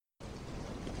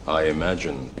I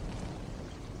imagine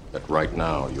that right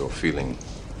now you're feeling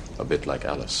a bit like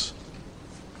Alice.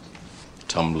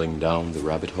 Tumbling down the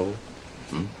rabbit hole?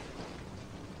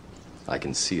 I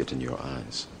can see it in your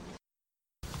eyes.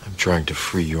 I'm trying to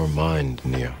free your mind,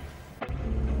 Neo.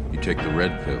 You take the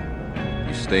red pill,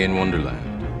 you stay in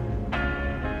Wonderland,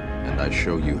 and I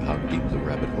show you how deep the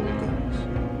rabbit hole goes.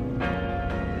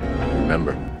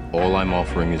 Remember, all I'm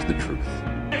offering is the truth.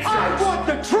 I want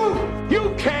the truth!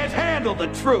 You can't handle the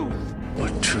truth!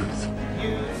 What truth?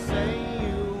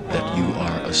 That you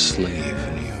are a slave,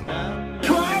 Neo.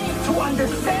 Trying to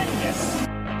understand this!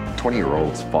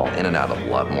 20-year-olds fall in and out of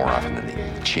love more often than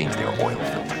they change their oil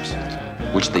filters,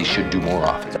 which they should do more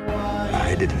often.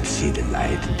 I didn't see the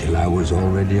light until I was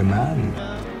already a man.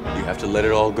 You have to let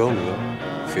it all go,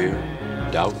 Neo. Fear,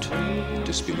 doubt,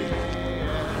 disbelief.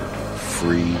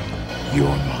 Free your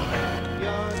mind.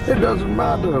 It doesn't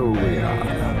matter who we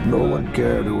are. No one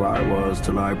cared who I was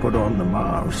till I put on the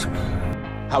mask.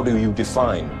 How do you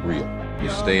define real? You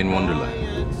stay in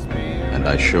Wonderland, and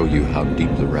I show you how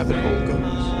deep the rabbit hole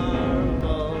goes.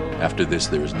 After this,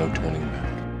 there is no turning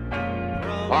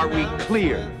back. Are we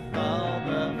clear?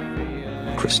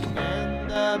 Crystal.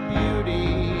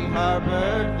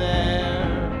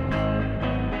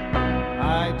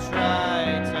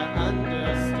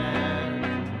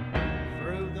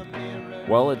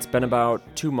 Well, it's been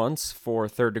about 2 months for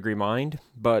Third Degree Mind,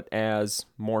 but as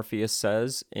Morpheus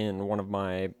says in one of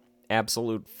my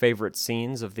absolute favorite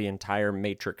scenes of the entire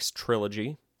Matrix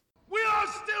trilogy, We are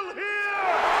still here!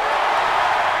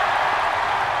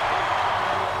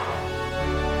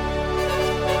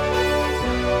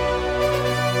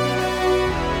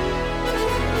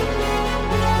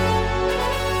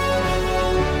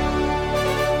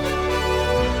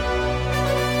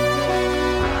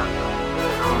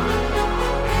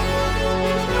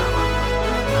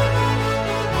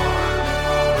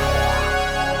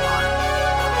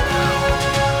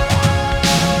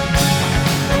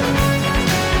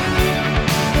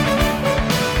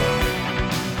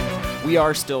 we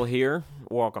are still here.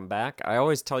 Welcome back. I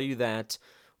always tell you that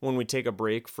when we take a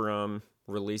break from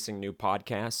releasing new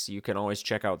podcasts, you can always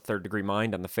check out Third Degree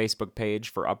Mind on the Facebook page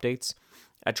for updates.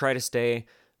 I try to stay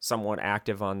somewhat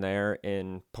active on there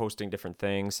in posting different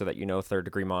things so that you know Third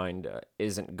Degree Mind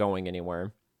isn't going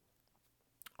anywhere.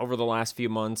 Over the last few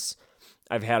months,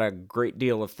 I've had a great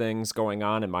deal of things going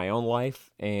on in my own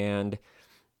life, and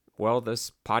well,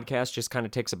 this podcast just kind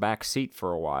of takes a back seat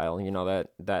for a while. You know,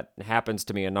 that happens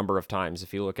to me a number of times.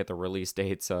 If you look at the release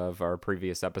dates of our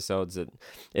previous episodes,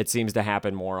 it seems to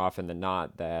happen more often than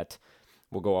not that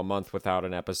we'll go a month without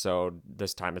an episode.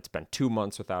 This time it's been 2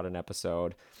 months without an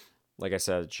episode. Like I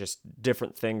said, it's just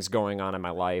different things going on in my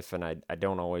life, and I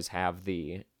don't always have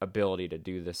the ability to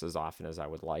do this as often as I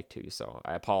would like to, so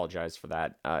I apologize for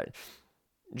that.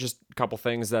 Just a couple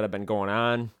things that have been going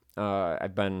on.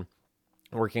 I've been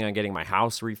working on getting my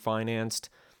house refinanced.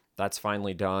 That's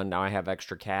finally done. Now I have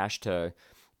extra cash to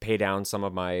pay down some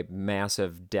of my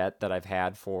massive debt that I've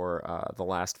had for the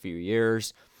last few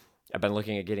years. I've been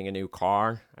looking at getting a new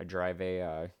car. I drive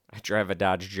a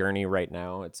Dodge Journey right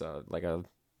now. It's like a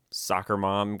soccer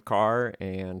mom car,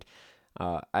 and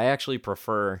I actually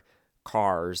prefer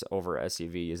cars over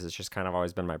SUVs. It's just kind of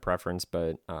always been my preference,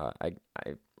 but I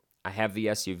have the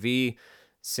SUV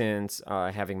since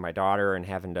having my daughter and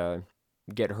having to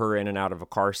get her in and out of a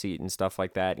car seat and stuff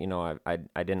like that. You know, I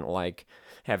didn't like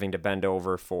having to bend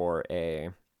over for a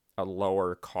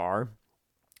lower car.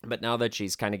 But now that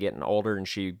she's kind of getting older and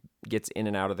she gets in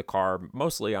and out of the car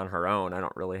mostly on her own, I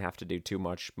don't really have to do too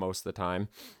much most of the time.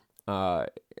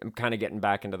 I'm kind of getting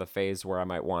back into the phase where I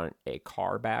might want a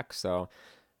car back. So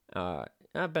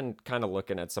I've been kind of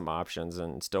looking at some options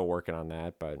and still working on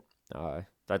that. But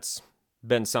that's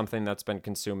been something that's been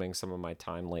consuming some of my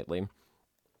time lately.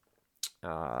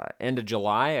 End of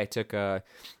July, I took a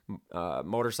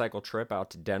motorcycle trip out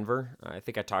to Denver. I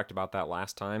think I talked about that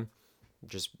last time.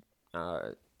 Just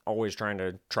always trying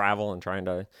to travel and trying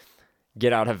to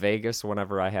get out of Vegas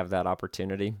whenever I have that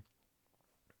opportunity.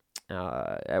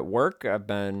 At work, I've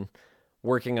been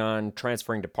working on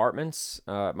transferring departments.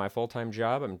 My full-time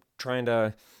job, I'm trying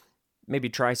to maybe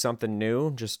try something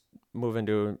new, just move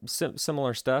into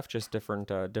similar stuff, just different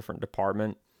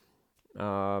department.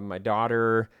 My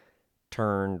daughter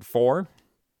turned 4,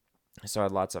 so I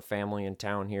had lots of family in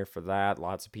town here for that.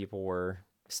 Lots of people were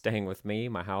staying with me.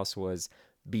 My house was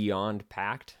beyond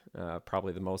packed,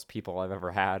 probably the most people I've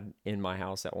ever had in my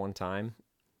house at one time.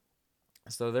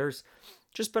 So there's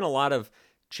just been a lot of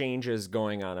changes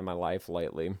going on in my life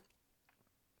lately.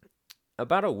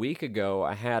 About a week ago,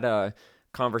 I had a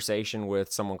conversation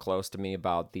with someone close to me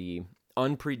about the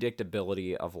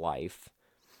unpredictability of life.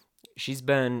 She's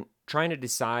been trying to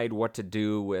decide what to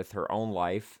do with her own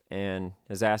life and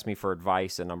has asked me for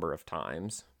advice a number of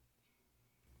times.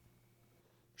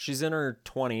 She's in her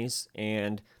 20s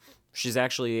and she's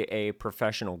actually a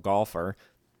professional golfer,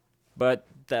 but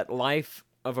that life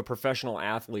of a professional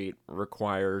athlete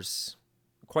requires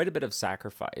quite a bit of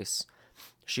sacrifice.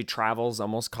 She travels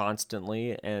almost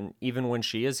constantly, and even when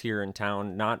she is here in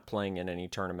town not playing in any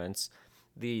tournaments,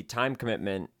 the time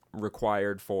commitment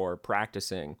required for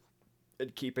practicing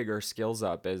and keeping her skills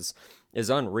up is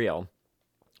unreal.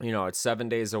 You know, it's 7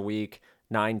 days a week,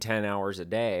 9-10 hours a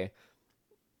day.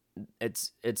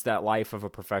 It's that life of a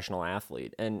professional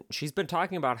athlete. And she's been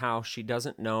talking about how she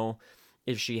doesn't know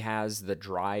if she has the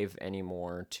drive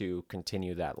anymore to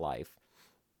continue that life.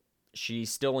 She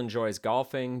still enjoys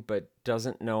golfing, but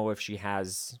doesn't know if she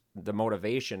has the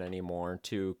motivation anymore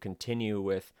to continue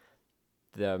with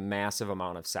the massive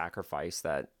amount of sacrifice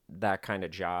that kind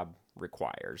of job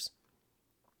requires.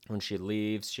 When she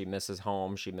leaves, she misses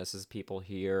home, she misses people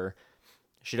here.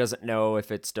 She doesn't know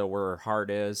if it's still where her heart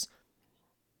is.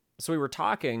 So we were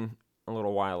talking a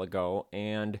little while ago,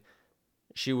 and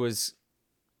she was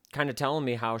kind of telling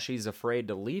me how she's afraid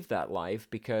to leave that life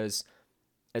because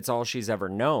it's all she's ever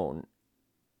known,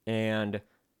 and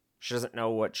she doesn't know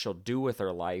what she'll do with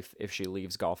her life if she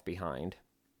leaves golf behind.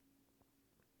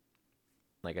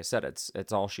 Like I said,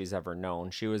 it's all she's ever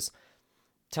known. She was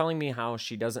telling me how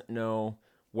she doesn't know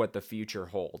what the future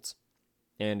holds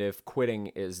and if quitting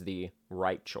is the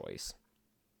right choice.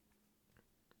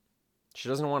 She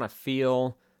doesn't want to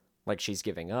feel like she's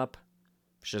giving up.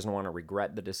 She doesn't want to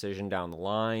regret the decision down the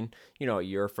line. You know, a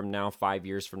year from now, 5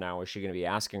 years from now, is she going to be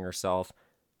asking herself,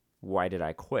 why did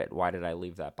I quit? Why did I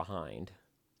leave that behind?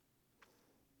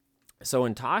 So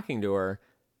in talking to her,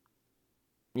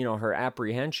 you know, her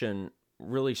apprehension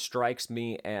really strikes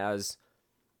me as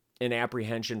an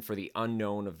apprehension for the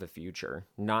unknown of the future,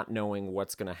 not knowing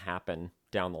what's going to happen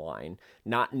down the line,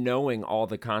 not knowing all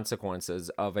the consequences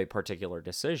of a particular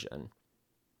decision.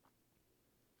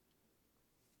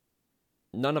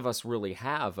 None of us really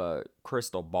have a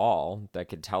crystal ball that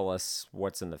could tell us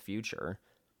what's in the future.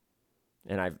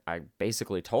 And I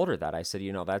basically told her that. I said,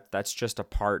 you know, that's just a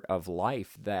part of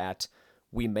life, that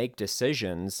we make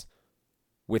decisions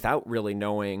without really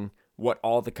knowing what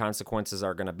all the consequences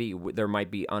are going to be. There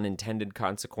might be unintended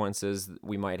consequences.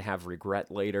 We might have regret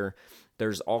later.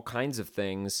 There's all kinds of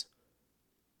things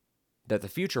that the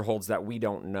future holds that we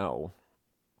don't know.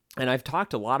 And I've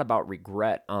talked a lot about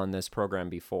regret on this program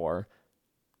before,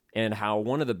 and how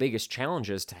one of the biggest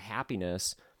challenges to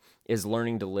happiness is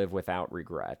learning to live without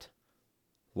regret.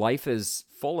 Life is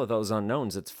full of those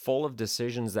unknowns. It's full of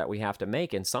decisions that we have to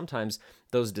make, and sometimes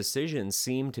those decisions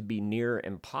seem to be near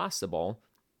impossible,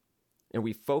 and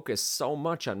we focus so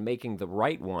much on making the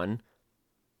right one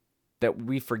that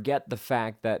we forget the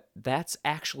fact that that's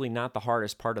actually not the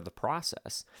hardest part of the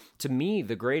process. To me,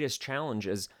 the greatest challenge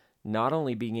is not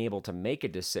only being able to make a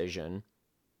decision,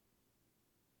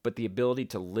 but the ability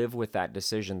to live with that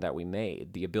decision that we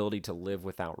made, the ability to live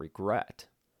without regret,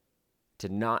 to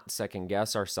not second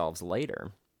guess ourselves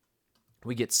later.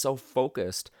 We get so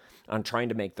focused on trying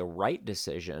to make the right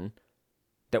decision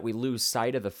that we lose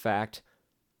sight of the fact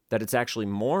that it's actually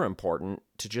more important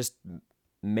to just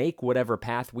make whatever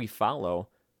path we follow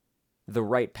the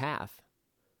right path.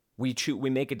 We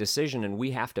make a decision, and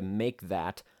we have to make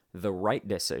that the right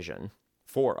decision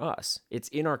for us. It's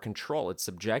in our control. It's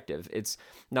subjective. It's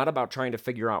not about trying to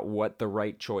figure out what the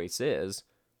right choice is.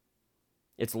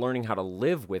 It's learning how to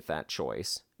live with that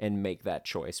choice and make that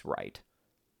choice right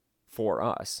for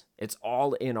us. It's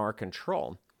all in our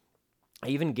control. I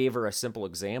even gave her a simple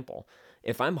example.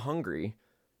 If I'm hungry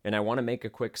and I want to make a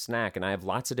quick snack and I have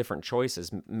lots of different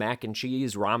choices, mac and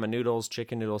cheese, ramen noodles,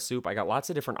 chicken noodle soup, I got lots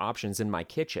of different options in my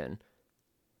kitchen.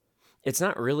 It's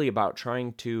not really about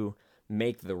trying to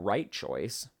make the right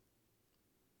choice.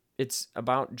 It's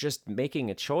about just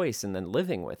making a choice and then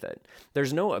living with it.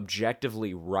 There's no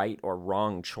objectively right or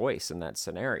wrong choice in that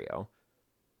scenario.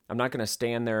 I'm not going to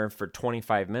stand there for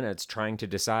 25 minutes trying to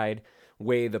decide,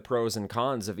 weigh the pros and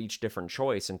cons of each different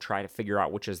choice and try to figure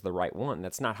out which is the right one.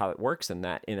 That's not how it works in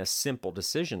a simple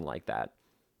decision like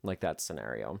that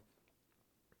scenario.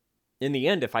 In the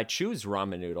end, if I choose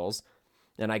ramen noodles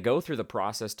and I go through the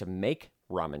process to make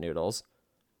ramen noodles,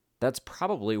 that's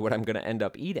probably what I'm going to end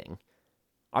up eating.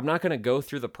 I'm not going to go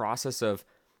through the process of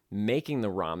making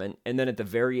the ramen and then at the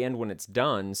very end when it's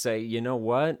done say, you know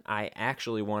what, I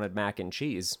actually wanted mac and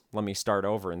cheese. Let me start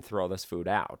over and throw this food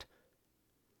out.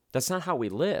 That's not how we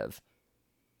live.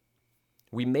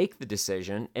 We make the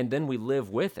decision and then we live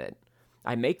with it.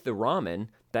 I make the ramen,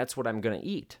 that's what I'm going to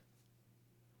eat.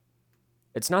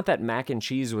 It's not that mac and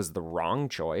cheese was the wrong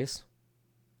choice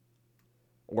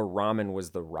or ramen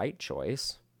was the right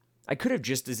choice. I could have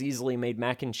just as easily made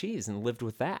mac and cheese and lived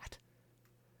with that.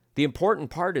 The important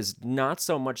part is not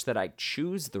so much that I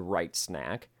choose the right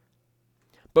snack,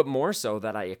 but more so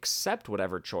that I accept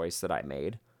whatever choice that I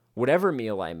made, whatever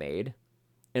meal I made,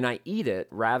 and I eat it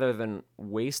rather than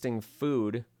wasting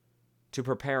food to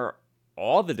prepare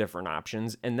all the different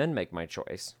options and then make my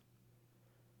choice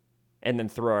and then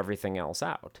throw everything else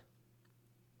out.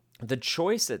 The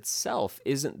choice itself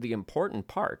isn't the important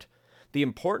part. The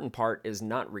important part is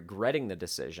not regretting the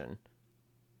decision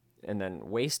and then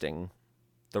wasting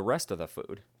the rest of the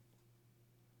food.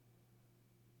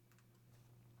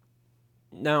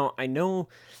 Now, I know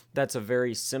that's a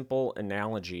very simple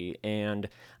analogy, and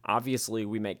obviously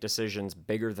we make decisions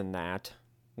bigger than that,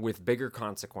 with bigger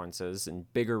consequences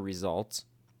and bigger results,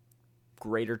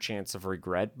 greater chance of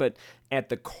regret, but at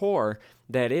the core,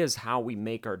 that is how we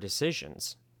make our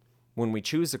decisions. When we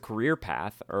choose a career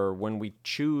path, or when we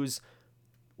choose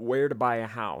where to buy a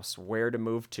house, where to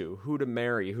move to, who to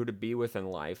marry, who to be with in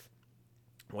life,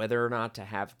 whether or not to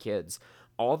have kids,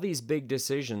 all these big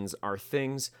decisions are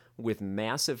things with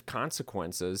massive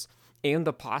consequences and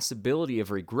the possibility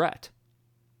of regret.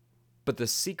 But the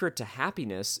secret to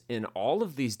happiness in all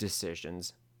of these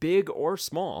decisions, big or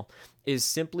small, is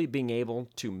simply being able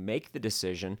to make the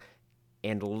decision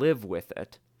and live with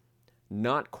it.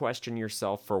 Not question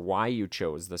yourself for why you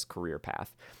chose this career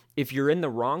path. If you're in the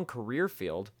wrong career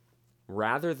field,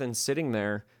 rather than sitting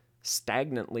there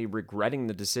stagnantly regretting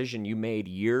the decision you made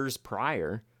years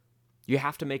prior, you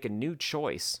have to make a new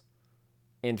choice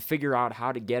and figure out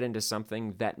how to get into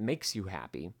something that makes you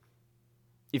happy.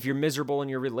 If you're miserable in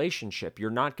your relationship, you're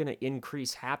not going to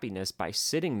increase happiness by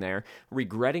sitting there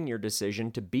regretting your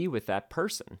decision to be with that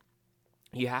person.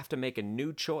 You have to make a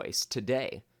new choice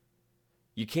today.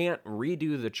 You can't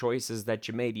redo the choices that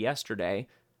you made yesterday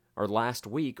or last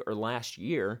week or last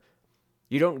year.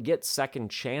 You don't get second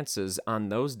chances on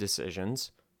those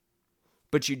decisions,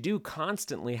 but you do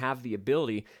constantly have the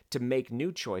ability to make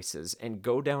new choices and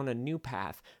go down a new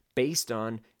path based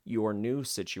on your new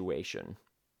situation,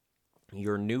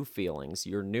 your new feelings,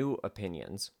 your new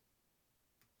opinions.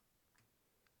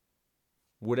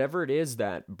 Whatever it is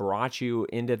that brought you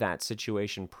into that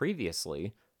situation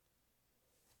previously,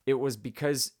 it was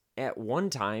because at one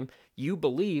time you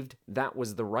believed that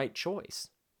was the right choice.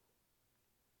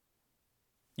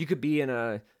 You could be in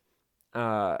a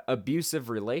abusive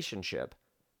relationship,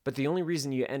 but the only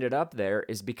reason you ended up there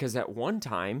is because at one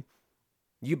time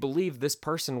you believed this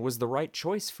person was the right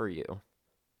choice for you.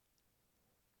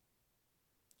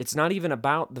 It's not even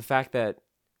about the fact that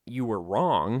you were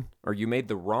wrong or you made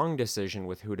the wrong decision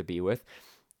with who to be with.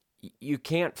 You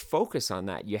can't focus on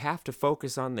that. You have to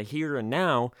focus on the here and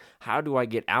now. How do I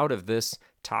get out of this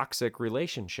toxic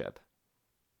relationship?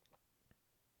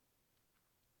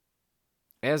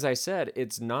 As I said,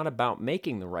 it's not about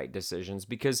making the right decisions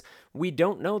because we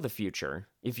don't know the future.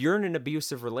 If you're in an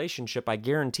abusive relationship, I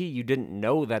guarantee you didn't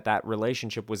know that that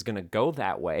relationship was going to go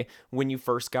that way when you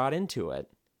first got into it.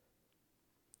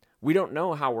 We don't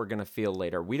know how we're going to feel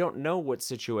later. We don't know what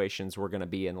situations we're going to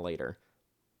be in later.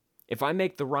 If I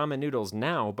make the ramen noodles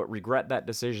now but regret that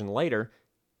decision later,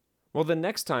 well, then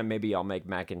next time maybe I'll make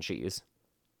mac and cheese.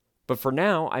 But for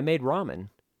now, I made ramen.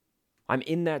 I'm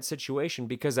in that situation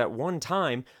because at one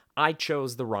time, I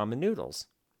chose the ramen noodles.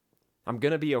 I'm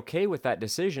going to be okay with that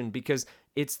decision because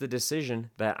it's the decision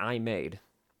that I made.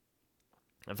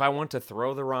 If I want to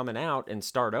throw the ramen out and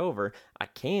start over, I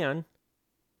can.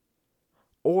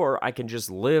 Or I can just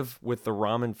live with the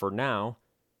ramen for now.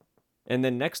 And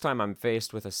then next time I'm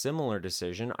faced with a similar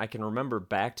decision, I can remember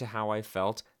back to how I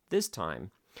felt this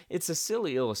time. It's a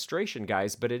silly illustration,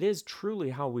 guys, but it is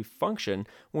truly how we function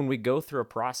when we go through a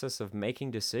process of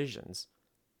making decisions.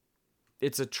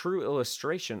 It's a true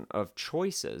illustration of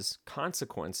choices,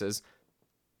 consequences,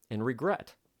 and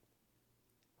regret.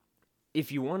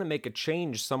 If you want to make a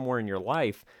change somewhere in your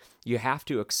life, you have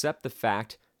to accept the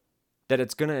fact that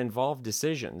it's going to involve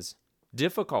decisions,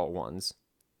 difficult ones,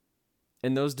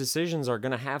 and those decisions are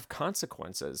going to have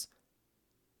consequences.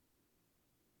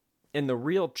 And the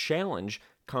real challenge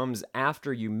comes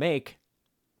after you make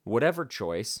whatever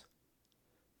choice,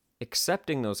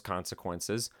 accepting those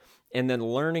consequences, and then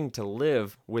learning to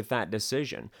live with that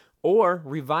decision, or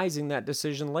revising that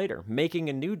decision later, making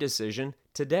a new decision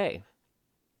today.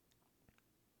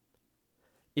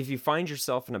 If you find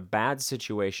yourself in a bad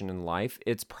situation in life,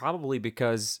 it's probably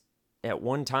because at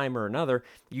one time or another,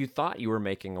 you thought you were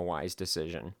making a wise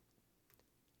decision.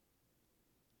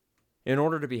 In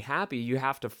order to be happy, you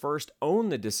have to first own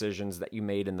the decisions that you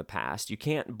made in the past. You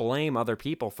can't blame other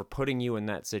people for putting you in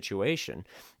that situation.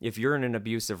 If you're in an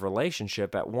abusive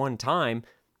relationship at one time,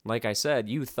 like I said,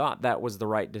 you thought that was the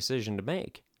right decision to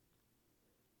make.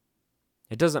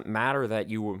 It doesn't matter that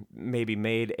you maybe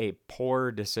made a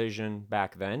poor decision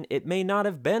back then. It may not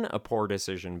have been a poor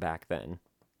decision back then.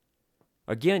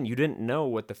 Again, you didn't know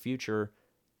what the future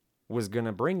was going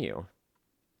to bring you.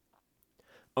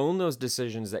 Own those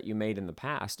decisions that you made in the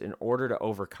past in order to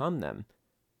overcome them.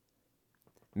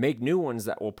 Make new ones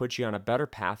that will put you on a better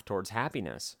path towards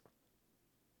happiness.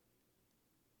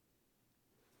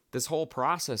 This whole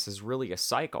process is really a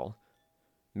cycle.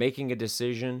 Making a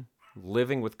decision,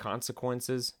 living with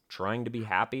consequences, trying to be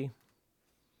happy.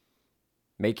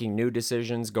 Making new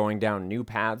decisions, going down new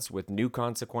paths with new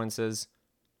consequences.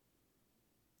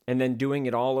 And then doing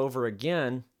it all over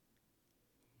again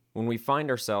when we find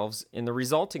ourselves in the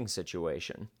resulting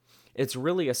situation. It's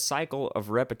really a cycle of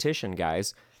repetition,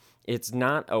 guys. It's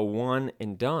not a one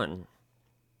and done.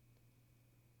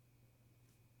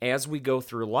 As we go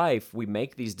through life, we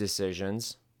make these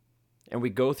decisions, and we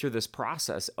go through this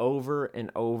process over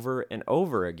and over and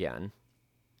over again.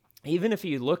 Even if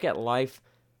you look at life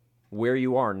where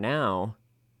you are now,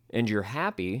 and you're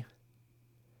happy,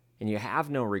 and you have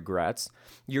no regrets,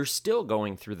 you're still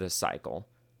going through this cycle.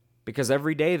 Because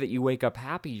every day that you wake up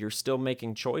happy, you're still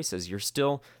making choices. You're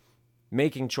still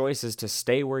making choices to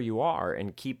stay where you are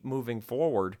and keep moving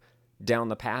forward down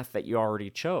the path that you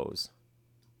already chose.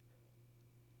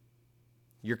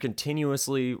 You're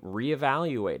continuously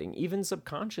reevaluating, even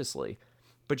subconsciously,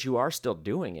 but you are still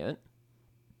doing it.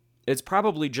 It's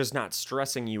probably just not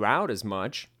stressing you out as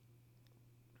much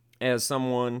as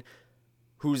someone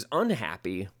who's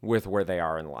unhappy with where they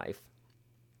are in life.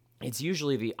 It's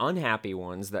usually the unhappy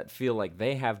ones that feel like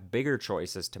they have bigger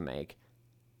choices to make.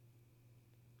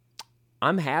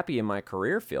 I'm happy in my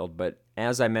career field, but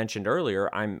as I mentioned earlier,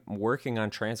 I'm working on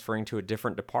transferring to a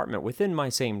different department within my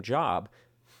same job,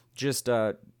 just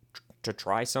to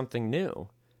try something new.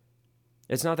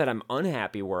 It's not that I'm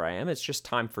unhappy where I am, it's just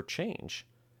time for change.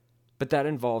 But that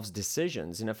involves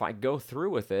decisions, and if I go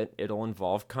through with it, it'll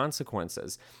involve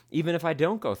consequences. Even if I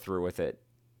don't go through with it,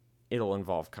 it'll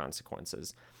involve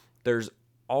consequences. There's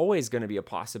always going to be a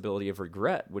possibility of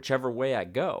regret, whichever way I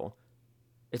go.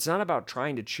 It's not about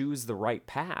trying to choose the right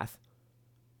path.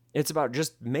 It's about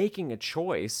just making a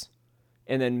choice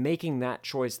and then making that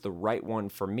choice the right one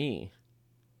for me.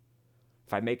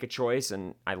 If I make a choice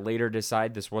and I later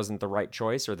decide this wasn't the right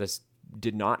choice or this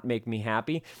did not make me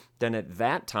happy, then at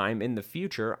that time in the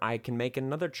future, I can make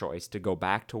another choice to go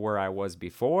back to where I was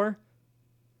before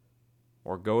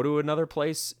or go to another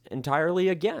place entirely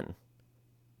again.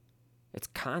 It's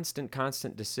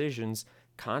constant decisions,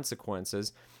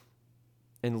 consequences,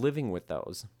 and living with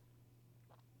those.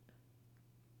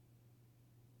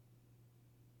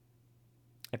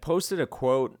 I posted a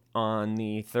quote on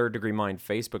the Third Degree Mind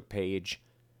Facebook page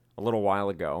a little while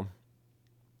ago.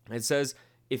 It says,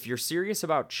 if you're serious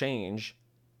about change,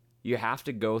 you have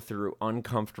to go through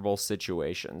uncomfortable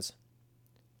situations.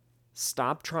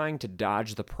 Stop trying to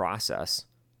dodge the process.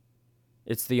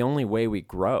 It's the only way we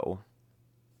grow.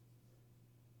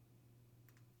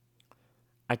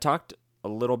 I talked a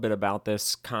little bit about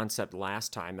this concept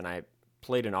last time, and I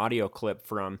played an audio clip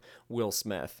from Will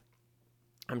Smith.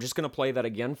 I'm just going to play that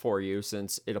again for you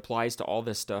since it applies to all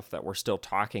this stuff that we're still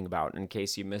talking about. In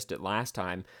case you missed it last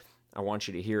time, I want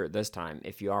you to hear it this time.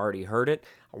 If you already heard it,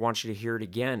 I want you to hear it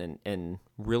again and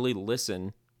really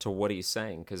listen to what he's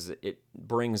saying, because it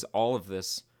brings all of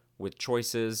this with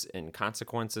choices and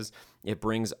consequences. It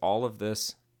brings all of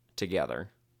this together.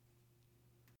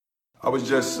 I was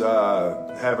just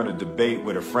having a debate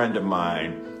with a friend of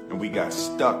mine, and we got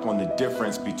stuck on the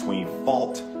difference between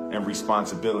fault and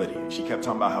responsibility. She kept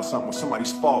talking about how something was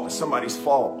somebody's fault, it's somebody's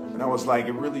fault. And I was like,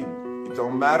 it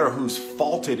don't matter whose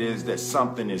fault it is that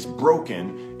something is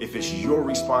broken if it's your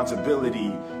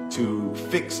responsibility to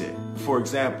fix it. For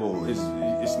example,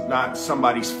 it's not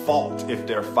somebody's fault if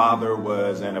their father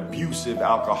was an abusive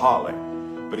alcoholic,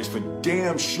 but it's for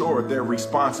damn sure their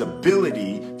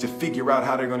responsibility to figure out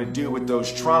how they're going to deal with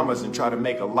those traumas and try to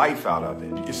make a life out of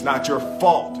it. It's not your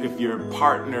fault if your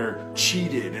partner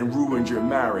cheated and ruined your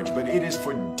marriage, but it is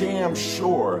for damn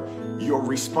sure your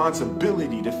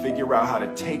responsibility to figure out how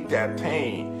to take that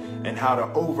pain and how to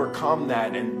overcome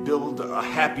that and build a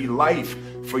happy life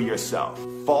for yourself.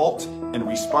 Fault and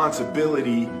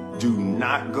responsibility do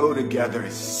not go together.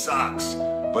 It sucks,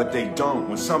 but they don't.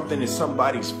 When something is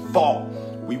somebody's fault,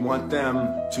 we want them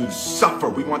to suffer.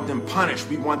 We want them punished.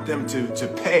 We want them to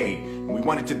pay. We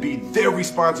want it to be their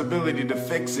responsibility to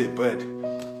fix it. But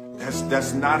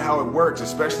That's not how it works,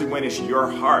 especially when it's your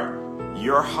heart.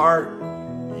 Your heart,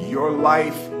 your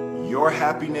life, your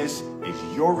happiness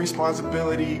is your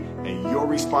responsibility and your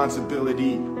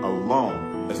responsibility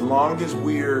alone. As long as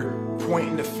we're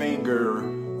pointing the finger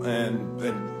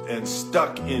and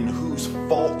stuck in whose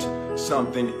fault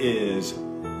something is,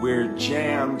 we're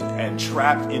jammed and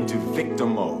trapped into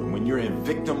victim mode. When you're in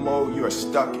victim mode, you are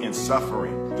stuck in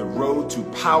suffering. The road to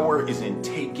power is in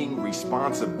taking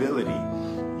responsibility.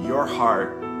 Your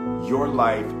heart, your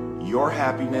life, your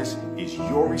happiness is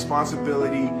your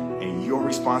responsibility and your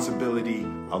responsibility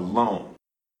alone.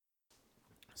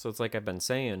 So it's like I've been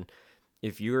saying,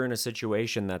 if you're in a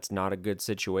situation that's not a good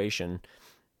situation,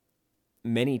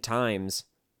 many times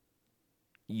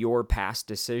your past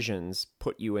decisions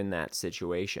put you in that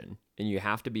situation, and you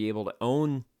have to be able to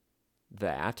own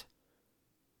that.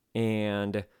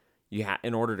 And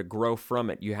in order to grow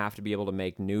from it, you have to be able to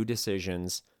make new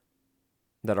decisions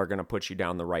that are going to put you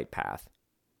down the right path.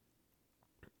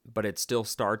 But it still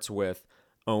starts with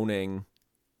owning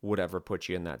whatever put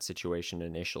you in that situation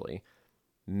initially.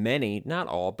 Many, not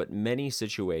all, but many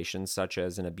situations, such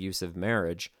as an abusive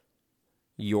marriage,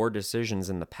 your decisions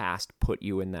in the past put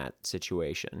you in that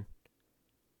situation.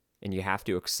 And you have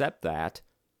to accept that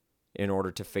in order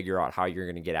to figure out how you're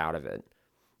going to get out of it.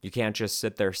 You can't just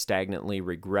sit there stagnantly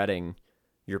regretting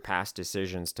your past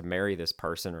decisions to marry this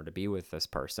person or to be with this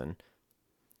person.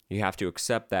 You have to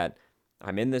accept that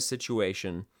I'm in this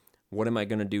situation. What am I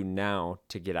going to do now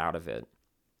to get out of it?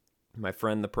 My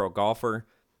friend, the pro golfer,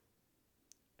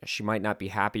 she might not be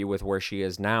happy with where she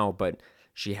is now, but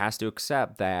she has to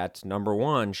accept that, number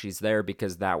one, she's there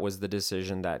because that was the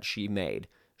decision that she made.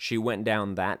 She went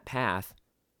down that path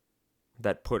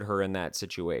that put her in that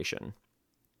situation.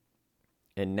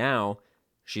 And now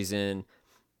she's in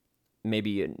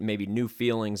maybe new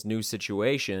feelings, new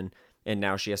situation, and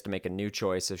now she has to make a new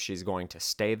choice if she's going to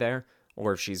stay there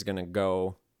or if she's going to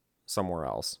go somewhere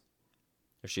else,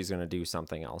 if she's going to do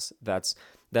something else. That's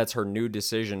her new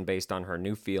decision based on her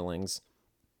new feelings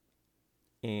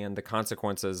and the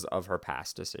consequences of her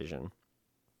past decision.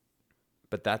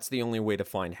 But that's the only way to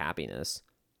find happiness.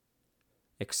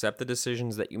 Accept the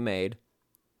decisions that you made.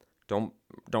 Don't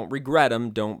regret them.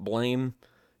 Don't blame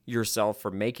yourself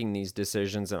for making these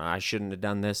decisions and I shouldn't have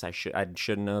done this. I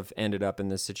shouldn't have ended up in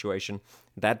this situation.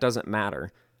 That doesn't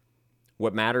matter.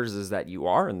 What matters is that you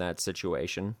are in that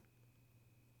situation.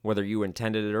 Whether you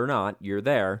intended it or not, you're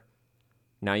there.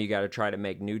 Now you got to try to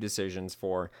make new decisions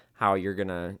for how you're going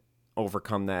to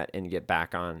overcome that and get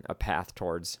back on a path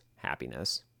towards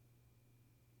happiness.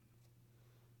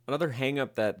 Another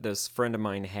hang-up that this friend of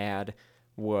mine had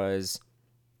was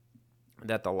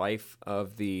that the life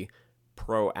of the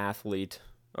pro athlete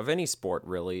of any sport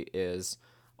really is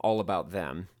all about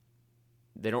them.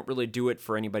 They don't really do it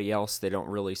for anybody else. They don't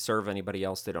really serve anybody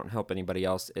else. They don't help anybody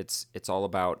else. It's all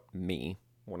about me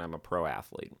when I'm a pro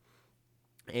athlete.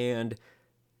 And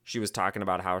she was talking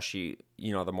about how she,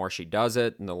 the more she does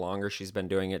it and the longer she's been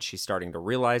doing it, she's starting to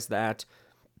realize that.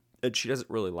 And she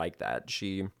doesn't really like that.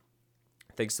 She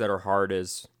thinks that her heart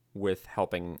is with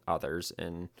helping others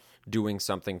and doing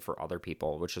something for other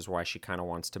people, which is why she kind of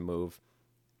wants to move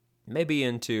maybe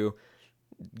into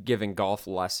giving golf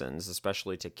lessons,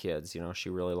 especially to kids. She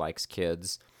really likes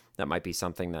kids. That might be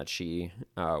something that she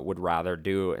would rather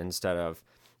do instead of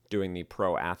doing the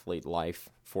pro athlete life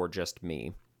for just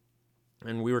me.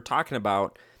 And we were talking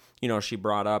about, she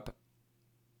brought up,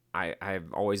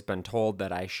 I've always been told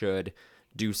that I should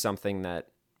do something that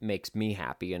makes me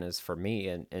happy and is for me.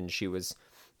 And she was,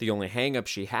 the only hang up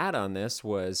she had on this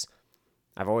was,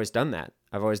 I've always done that.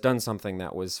 I've always done something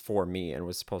that was for me and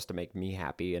was supposed to make me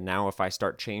happy. And now if I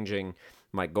start changing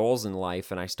my goals in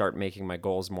life and I start making my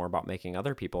goals more about making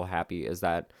other people happy, is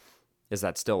that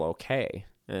still okay?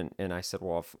 And I said,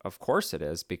 well, of course it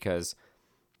is, because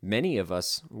many of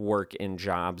us work in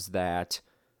jobs that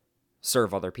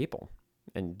serve other people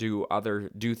and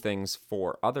do things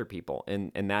for other people.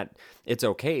 And that it's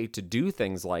okay to do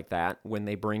things like that when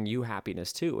they bring you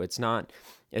happiness too. It's not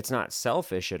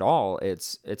selfish at all.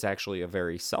 It's actually a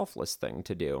very selfless thing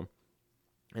to do.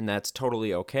 And that's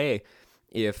totally okay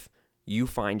if you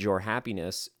find your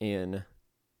happiness in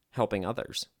helping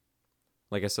others.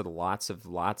 Like I said, lots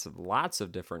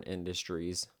of different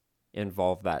industries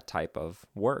involve that type of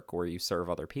work where you serve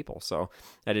other people. So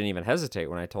I didn't even hesitate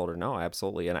when I told her no,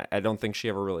 absolutely. And I don't think she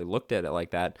ever really looked at it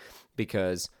like that,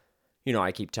 because,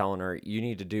 I keep telling her, you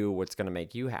need to do what's going to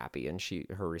make you happy. And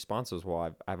her response was,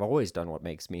 well, I've always done what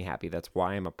makes me happy. That's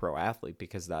why I'm a pro athlete,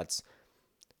 because that's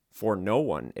for no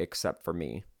one except for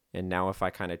me. And now if I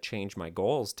kind of change my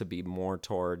goals to be more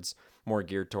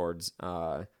geared towards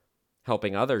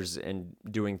helping others and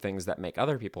doing things that make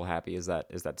other people happy, is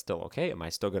that still okay? Am I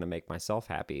still going to make myself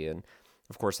happy? And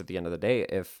of course, at the end of the day,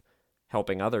 if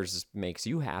helping others makes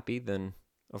you happy, then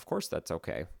of course that's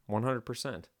okay,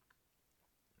 100%.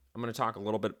 I'm going to talk a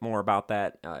little bit more about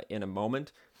that in a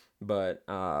moment, but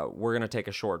we're going to take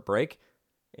a short break.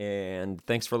 And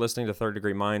thanks for listening to Third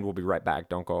Degree Mind. We'll be right back.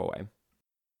 Don't go away.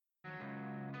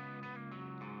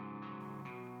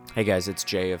 Hey guys, it's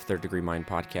Jay of Third Degree Mind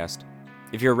Podcast.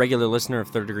 If you're a regular listener of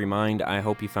Third Degree Mind, I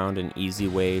hope you found an easy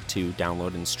way to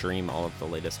download and stream all of the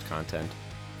latest content.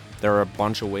 There are a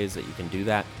bunch of ways that you can do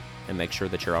that, and make sure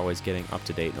that you're always getting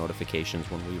up-to-date notifications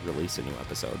when we release a new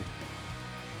episode.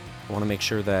 I want to make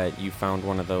sure that you found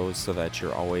one of those so that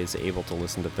you're always able to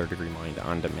listen to Third Degree Mind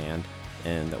on demand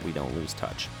and that we don't lose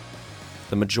touch.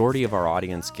 The majority of our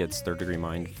audience gets Third Degree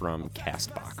Mind from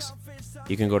CastBox.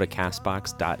 You can go to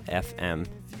castbox.fm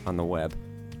on the web,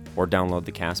 or download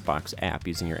the CastBox app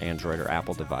using your Android or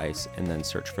Apple device and then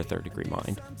search for Third Degree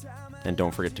Mind. And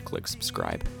don't forget to click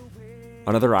subscribe.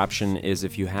 Another option is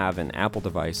if you have an Apple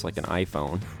device like an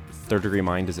iPhone, Third Degree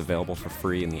Mind is available for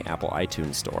free in the Apple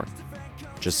iTunes Store.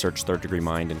 Just search Third Degree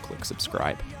Mind and click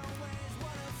subscribe.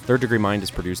 Third Degree Mind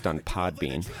is produced on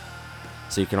Podbean,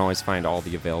 so you can always find all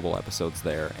the available episodes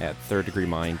there at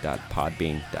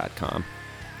thirddegreemind.podbean.com.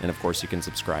 And of course, you can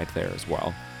subscribe there as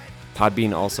well.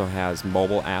 Podbean also has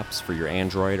mobile apps for your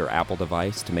Android or Apple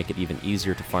device to make it even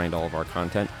easier to find all of our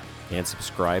content and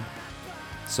subscribe,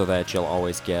 so that you'll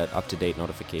always get up-to-date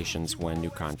notifications when new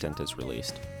content is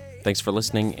released. Thanks for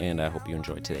listening, and I hope you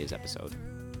enjoyed today's episode.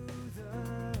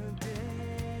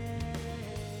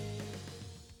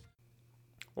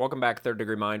 Welcome back, Third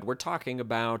Degree Mind. We're talking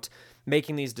about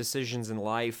making these decisions in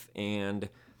life and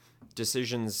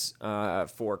decisions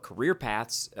for career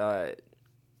paths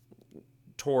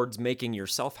towards making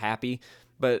yourself happy,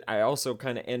 but I also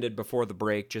kind of ended before the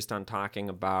break just on talking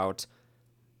about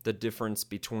the difference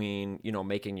between,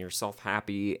 making yourself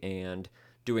happy and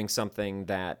doing something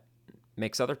that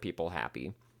makes other people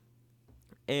happy.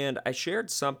 And I shared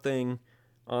something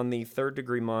on the Third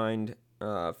Degree Mind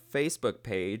Facebook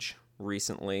page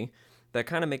recently that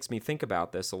kind of makes me think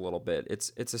about this a little bit.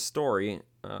 It's a story.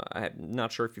 I'm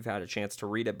not sure if you've had a chance to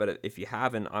read it, but if you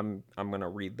haven't, I'm going to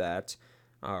read that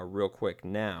real quick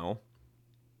now.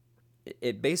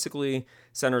 It basically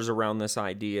centers around this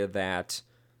idea that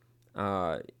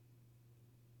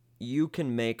you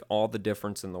can make all the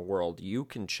difference in the world. You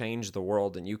can change the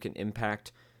world and you can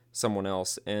impact someone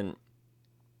else. And,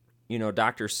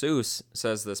 Dr. Seuss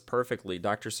says this perfectly.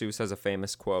 Dr. Seuss has a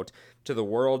famous quote: "To the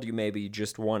world, you may be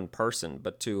just one person,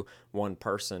 but to one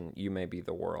person, you may be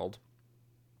the world."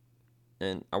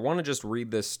 And I want to just read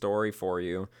this story for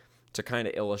you to kind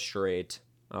of illustrate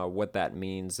what that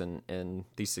means and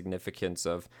the significance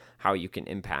of how you can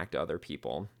impact other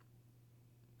people.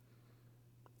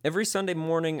 Every Sunday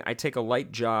morning, I take a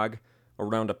light jog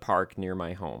around a park near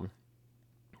my home.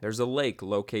 There's a lake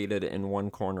located in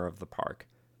one corner of the park.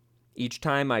 Each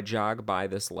time I jog by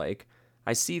this lake,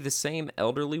 I see the same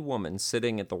elderly woman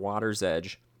sitting at the water's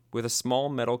edge with a small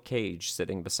metal cage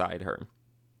sitting beside her.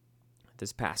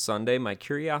 This past Sunday, my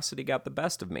curiosity got the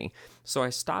best of me, so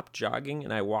I stopped jogging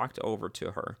and I walked over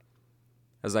to her.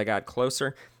 As I got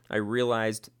closer, I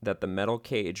realized that the metal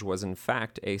cage was in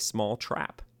fact a small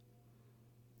trap.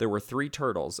 There were 3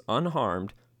 turtles,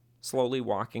 unharmed, slowly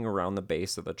walking around the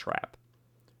base of the trap.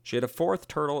 She had a 4th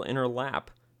turtle in her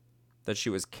lap that she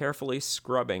was carefully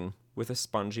scrubbing with a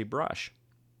spongy brush.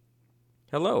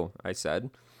 "Hello," I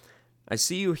said. "I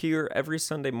see you here every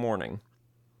Sunday morning.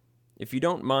 If you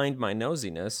don't mind my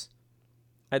nosiness,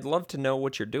 I'd love to know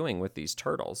what you're doing with these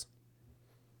turtles."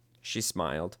 She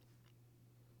smiled.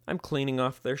 "I'm cleaning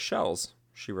off their shells,"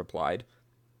 she replied.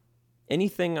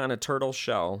 "Anything on a turtle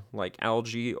shell, like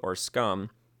algae or scum,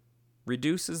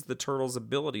 reduces the turtle's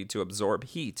ability to absorb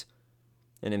heat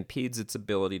and impedes its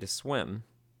ability to swim.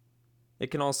 It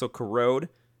can also corrode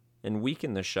and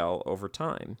weaken the shell over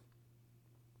time."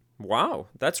 "Wow,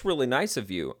 that's really nice of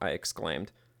you," I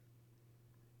exclaimed.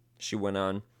 She went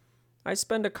on, "I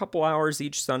spend a couple hours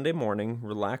each Sunday morning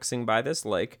relaxing by this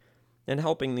lake and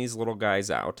helping these little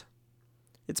guys out.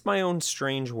 It's my own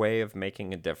strange way of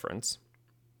making a difference."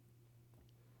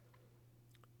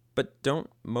 "But don't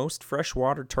most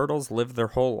freshwater turtles live their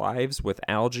whole lives with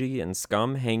algae and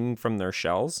scum hanging from their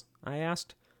shells?" I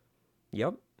asked.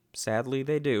 "Yep, sadly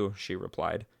they do," she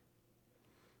replied.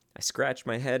 I scratched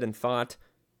my head and thought,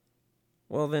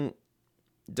 well then,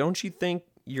 don't you think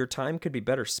your time could be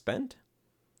better spent?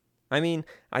 I mean,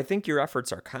 I think your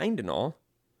efforts are kind and all,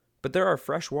 but there are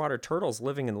freshwater turtles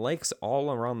living in lakes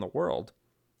all around the world,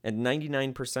 and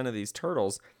 99% of these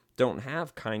turtles don't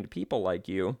have kind people like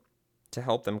you, to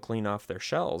help them clean off their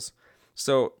shells.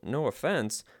 So, no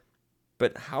offense,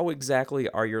 but how exactly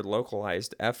are your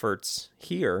localized efforts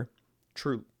here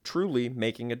truly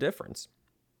making a difference?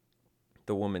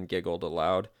 The woman giggled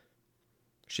aloud.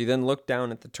 She then looked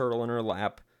down at the turtle in her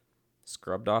lap,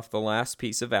 scrubbed off the last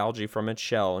piece of algae from its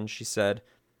shell, and she said,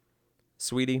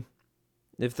 "Sweetie,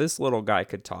 if this little guy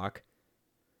could talk,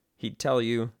 he'd tell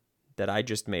you that I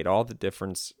just made all the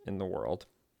difference in the world."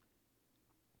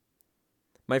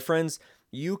 My friends,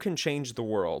 you can change the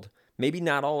world. Maybe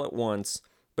not all at once,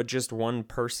 but just one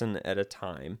person at a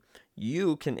time.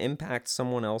 You can impact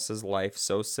someone else's life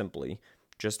so simply,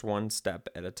 just one step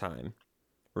at a time.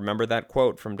 Remember that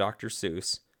quote from Dr.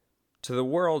 Seuss. To the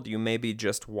world, you may be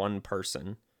just one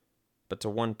person, but to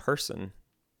one person,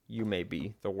 you may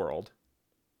be the world.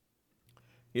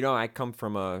 You know, I come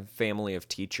from a family of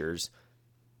teachers,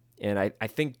 and I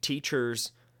think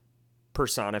teachers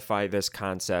personify this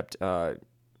concept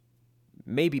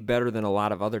maybe better than a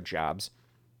lot of other jobs,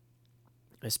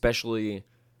 especially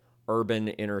urban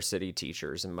inner city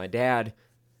teachers. And my dad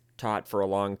taught for a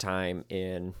long time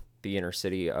in the inner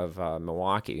city of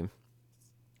Milwaukee.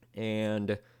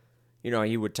 And, you know,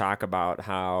 he would talk about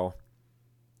how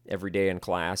every day in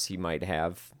class he might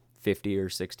have 50 or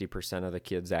 60% of the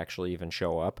kids actually even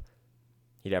show up.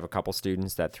 He'd have a couple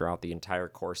students that throughout the entire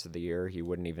course of the year he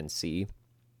wouldn't even see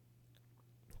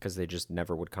because they just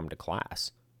never would come to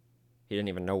class. He didn't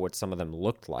even know what some of them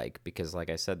looked like because, like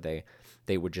I said,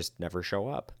 they would just never show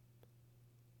up.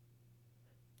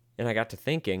 And I got to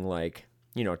thinking, like,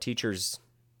 you know, teachers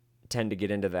tend to get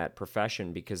into that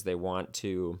profession because they want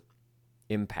to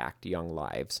impact young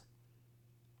lives.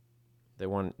 They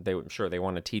want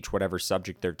to teach whatever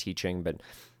subject they're teaching, but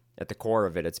at the core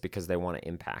of it, it's because they want to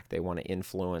impact. They want to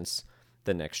influence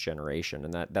the next generation,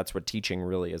 and that's what teaching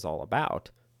really is all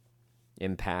about: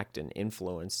 impact and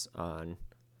influence on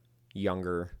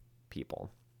younger people.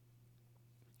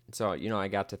 So, you know, I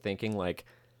got to thinking, like,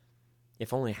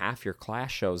 if only half your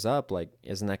class shows up, like,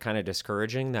 isn't that kind of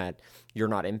discouraging that you're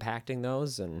not impacting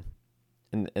those? And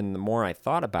the more I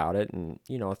thought about it, and,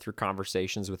 you know, through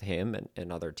conversations with him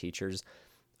and other teachers,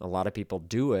 a lot of people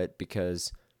do it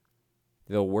because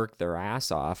they'll work their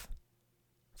ass off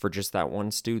for just that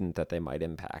one student that they might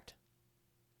impact.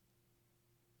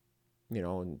 You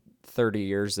know, in 30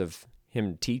 years of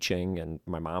him teaching, and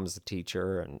my mom's a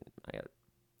teacher, and I got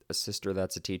a sister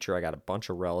that's a teacher. I got a bunch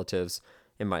of relatives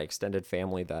in my extended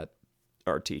family that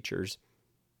are teachers.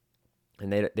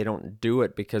 And they don't do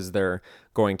it because they're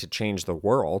going to change the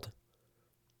world.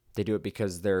 They do it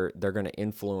because they're going to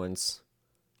influence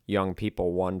young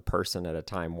people one person at a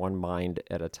time, one mind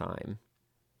at a time.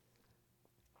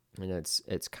 And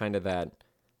it's kind of that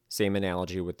same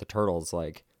analogy with the turtles,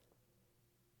 like,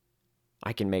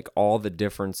 I can make all the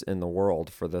difference in the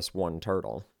world for this one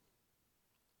turtle.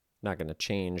 Not going to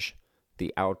change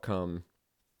the outcome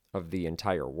of the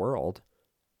entire world,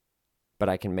 but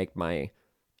I can make my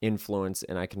influence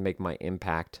and I can make my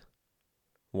impact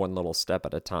one little step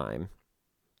at a time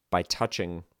by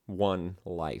touching one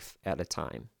life at a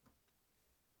time.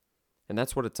 And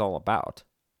that's what it's all about.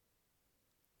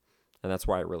 And that's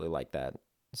why I really like that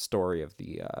story of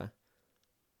the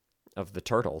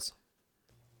turtles.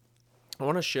 I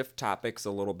want to shift topics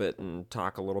a little bit and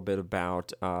talk a little bit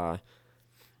about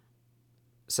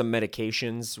some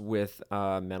medications with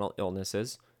mental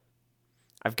illnesses.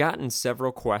 I've gotten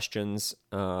several questions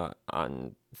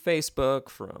on Facebook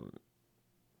from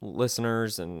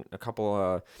listeners and a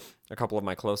couple of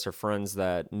my closer friends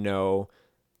that know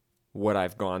what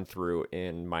I've gone through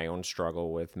in my own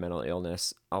struggle with mental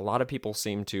illness. A lot of people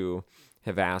seem to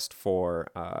have asked for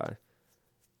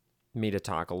me to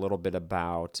talk a little bit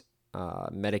about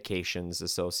medications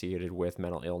associated with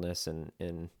mental illness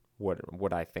and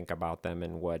what I think about them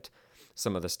and what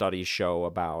some of the studies show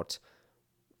about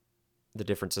the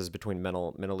differences between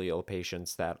mentally ill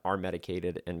patients that are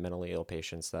medicated and mentally ill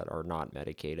patients that are not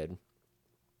medicated.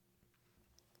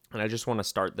 And I just want to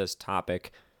start this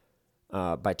topic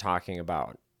by talking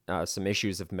about some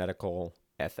issues of medical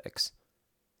ethics.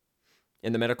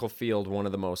 In the medical field, one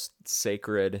of the most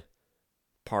sacred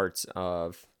parts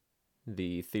of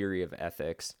the theory of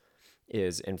ethics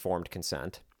is informed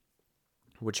consent,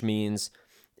 which means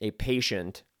a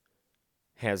patient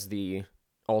has the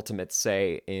ultimate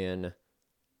say in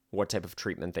what type of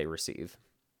treatment they receive.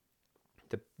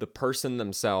 The person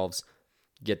themselves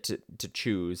get to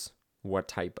choose what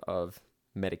type of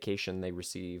medication they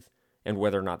receive and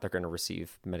whether or not they're going to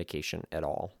receive medication at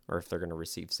all, or if they're going to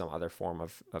receive some other form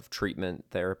of treatment,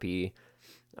 therapy,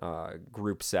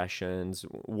 group sessions,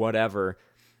 whatever.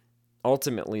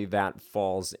 Ultimately, that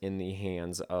falls in the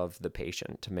hands of the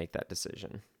patient to make that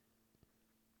decision.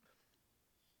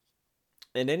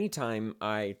 And anytime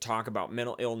I talk about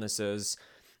mental illnesses,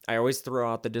 I always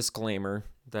throw out the disclaimer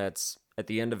that's at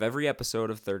the end of every episode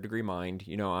of Third Degree Mind.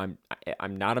 You know,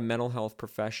 I'm not a mental health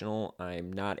professional.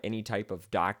 I'm not any type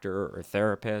of doctor or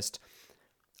therapist.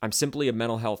 I'm simply a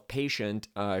mental health patient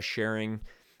sharing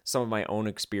some of my own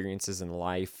experiences in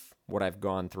life, what I've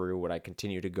gone through, what I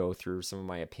continue to go through, some of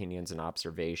my opinions and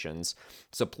observations.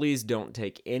 So please don't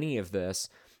take any of this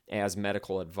as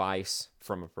medical advice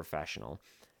from a professional.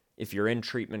 If you're in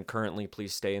treatment currently,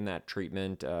 please stay in that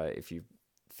treatment. If you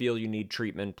feel you need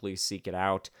treatment, please seek it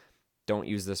out. Don't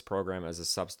use this program as a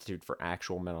substitute for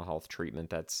actual mental health treatment.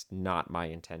 That's not my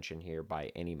intention here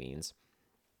by any means.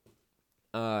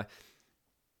 So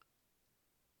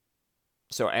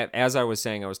as I was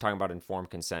saying, I was talking about informed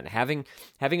consent. Having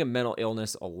a mental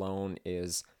illness alone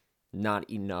is not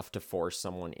enough to force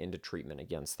someone into treatment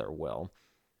against their will.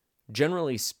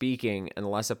 Generally speaking,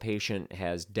 unless a patient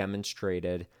has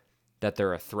demonstrated that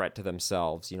they're a threat to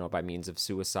themselves, by means of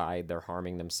suicide, they're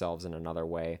harming themselves in another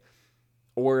way,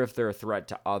 or if they're a threat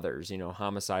to others,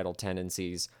 homicidal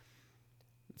tendencies,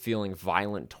 feeling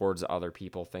violent towards other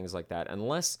people, things like that.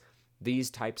 Unless these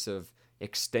types of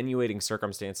extenuating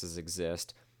circumstances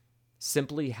exist,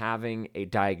 simply having a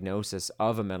diagnosis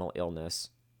of a mental illness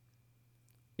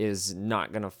is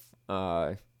not enough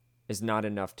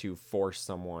to force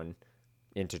someone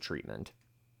into treatment.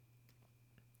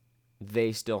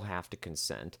 They still have to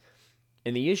consent.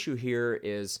 And the issue here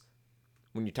is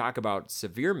when you talk about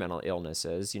severe mental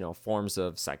illnesses, forms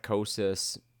of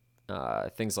psychosis,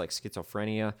 things like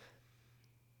schizophrenia,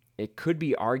 it could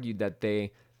be argued that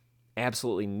they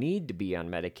absolutely need to be on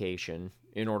medication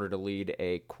in order to lead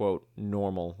a, quote,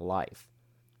 normal life.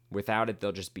 Without it,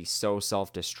 they'll just be so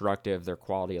self-destructive, their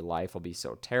quality of life will be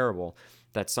so terrible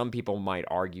that some people might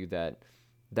argue that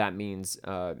means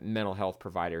mental health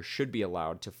providers should be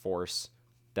allowed to force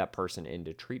that person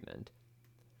into treatment.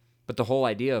 But the whole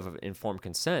idea of informed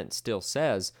consent still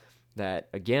says that,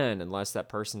 again, unless that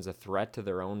person's a threat to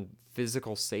their own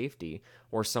physical safety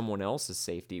or someone else's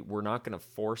safety, we're not going to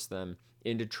force them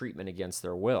into treatment against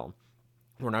their will.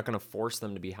 We're not going to force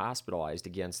them to be hospitalized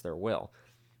against their will.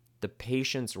 The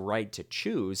patient's right to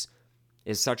choose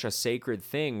is such a sacred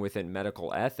thing within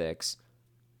medical ethics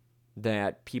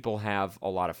that people have a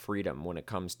lot of freedom when it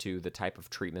comes to the type of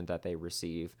treatment that they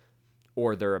receive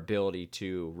or their ability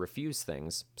to refuse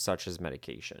things such as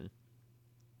medication.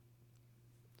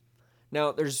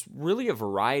 Now, there's really a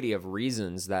variety of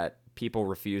reasons that people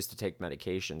refuse to take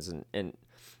medications. And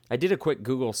I did a quick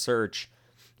Google search,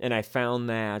 and I found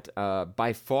that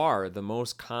by far the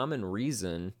most common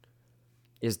reason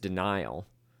is denial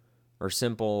or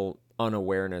simple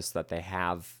unawareness that they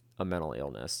have a mental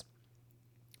illness.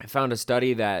 I found a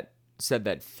study that said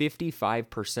that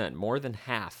 55%, more than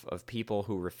half of people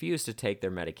who refuse to take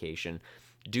their medication,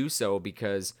 do so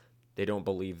because they don't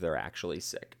believe they're actually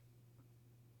sick.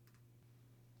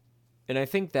 And I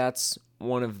think that's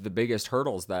one of the biggest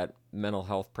hurdles that mental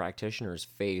health practitioners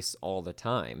face all the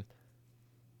time.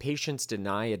 Patients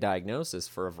deny a diagnosis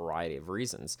for a variety of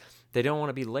reasons. They don't want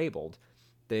to be labeled.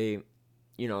 They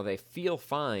feel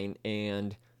fine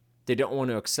and they don't want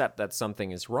to accept that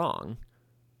something is wrong.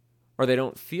 Or they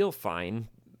don't feel fine,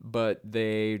 but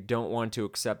they don't want to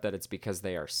accept that it's because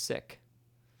they are sick.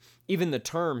 Even the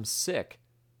term sick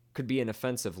could be an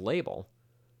offensive label.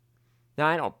 Now,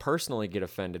 I don't personally get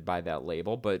offended by that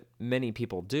label, but many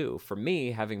people do. For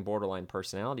me, having borderline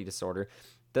personality disorder,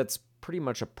 that's pretty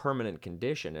much a permanent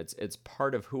condition. It's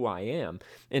part of who I am.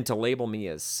 And to label me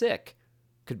as sick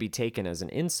could be taken as an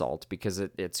insult because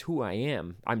it's who I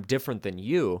am. I'm different than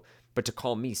you, but to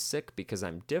call me sick because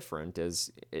I'm different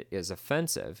is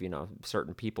offensive.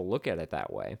 Certain people look at it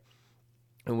that way.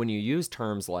 And when you use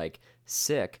terms like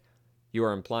sick, you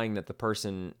are implying that the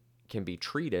person can be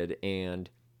treated and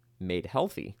made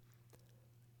healthy.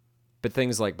 But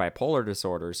things like bipolar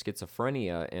disorder,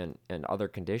 schizophrenia, and other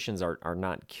conditions are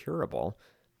not curable.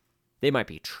 They might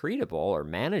be treatable or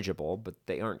manageable, but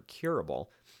they aren't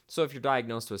curable. So if you're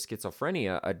diagnosed with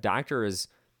schizophrenia, a doctor is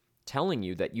telling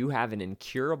you that you have an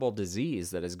incurable disease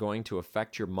that is going to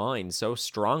affect your mind so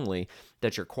strongly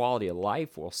that your quality of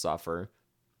life will suffer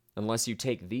unless you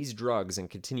take these drugs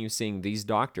and continue seeing these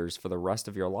doctors for the rest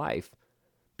of your life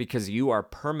because you are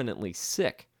permanently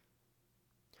sick.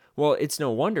 Well, it's no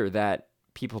wonder that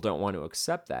people don't want to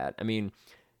accept that. I mean,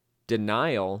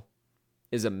 denial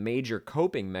is a major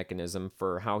coping mechanism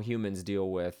for how humans deal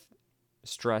with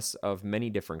stress of many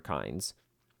different kinds.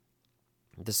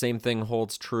 The same thing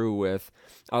holds true with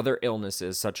other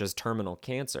illnesses such as terminal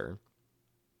cancer.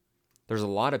 There's a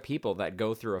lot of people that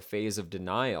go through a phase of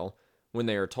denial when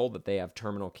they are told that they have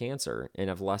terminal cancer and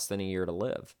have less than a year to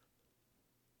live.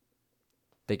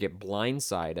 they get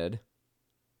blindsided,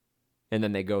 and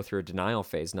then they go through a denial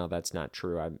phase. No, that's not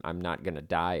true. I'm not going to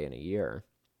die in a year.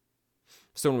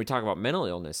 So when we talk about mental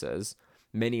illnesses,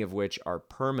 many of which are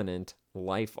permanent,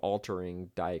 life-altering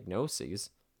diagnoses,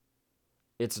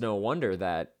 it's no wonder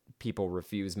that people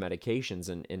refuse medications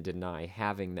and deny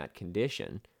having that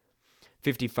condition.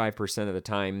 55% of the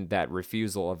time, that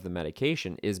refusal of the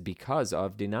medication is because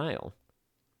of denial.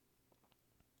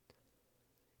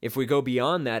 If we go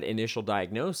beyond that initial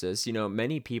diagnosis,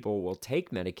 many people will take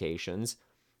medications,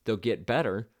 they'll get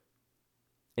better,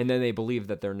 and then they believe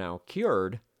that they're now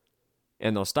cured,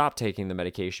 and they'll stop taking the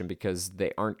medication because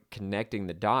they aren't connecting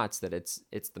the dots that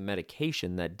it's the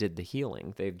medication that did the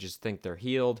healing. They just think they're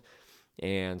healed,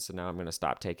 and so now I'm going to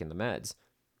stop taking the meds.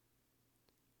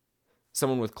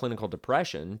 Someone with clinical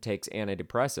depression takes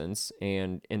antidepressants,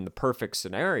 and in the perfect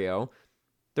scenario,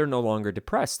 they're no longer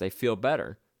depressed. They feel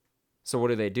better. So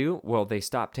what do? Well, they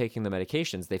stop taking the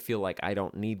medications. They feel like, I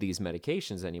don't need these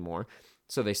medications anymore.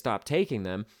 So they stop taking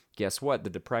them. Guess what? The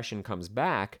depression comes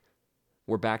back.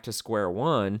 We're back to square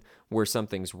one where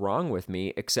something's wrong with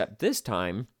me, except this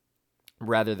time,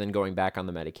 rather than going back on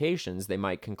the medications, they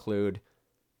might conclude,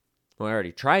 well, I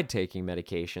already tried taking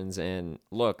medications, and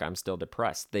look, I'm still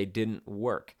depressed. They didn't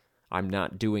work. I'm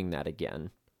not doing that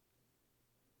again.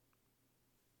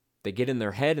 They get in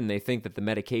their head and they think that the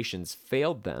medications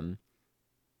failed them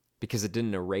because it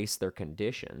didn't erase their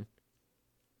condition.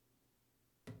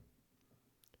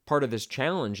 Part of this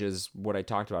challenge is what I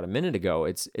talked about a minute ago.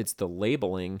 It's the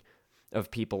labeling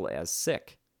of people as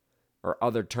sick, or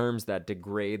other terms that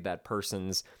degrade that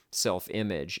person's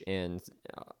self-image and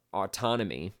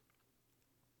autonomy.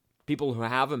 People who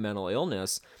have a mental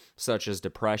illness, such as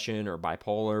depression or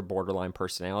bipolar, borderline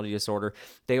personality disorder,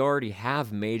 they already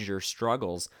have major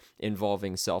struggles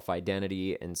involving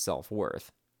self-identity and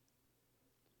self-worth.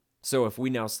 So if we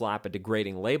now slap a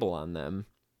degrading label on them,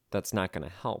 that's not going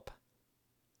to help.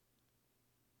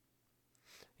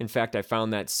 In fact, I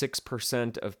found that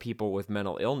 6% of people with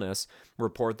mental illness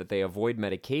report that they avoid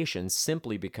medication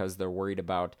simply because they're worried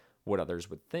about what others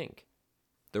would think.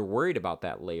 They're worried about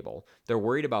that label. They're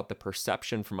worried about the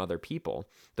perception from other people.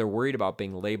 They're worried about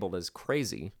being labeled as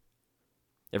crazy.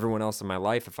 Everyone else in my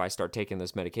life, if I start taking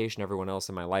this medication, everyone else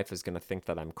in my life is going to think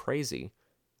that I'm crazy.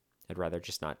 I'd rather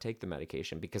just not take the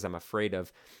medication because I'm afraid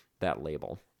of that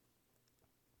label.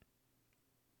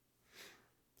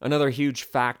 Another huge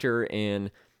factor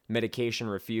in medication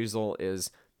refusal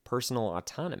is personal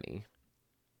autonomy.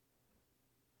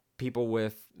 People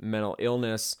with mental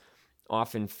illness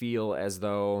often feel as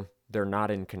though they're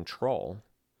not in control.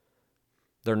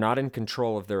 They're not in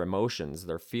control of their emotions,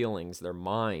 their feelings, their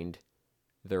mind,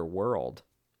 their world.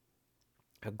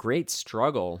 A great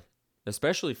struggle,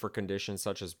 especially for conditions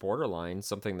such as borderline,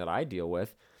 something that I deal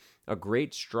with, a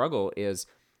great struggle is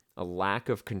a lack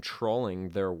of controlling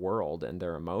their world and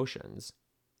their emotions.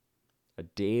 A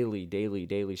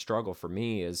daily struggle for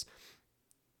me is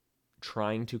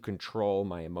trying to control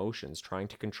my emotions, trying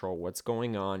to control what's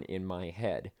going on in my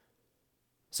head.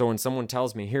 So when someone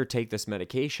tells me, here, take this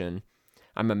medication,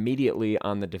 I'm immediately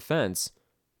on the defense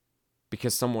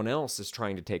because someone else is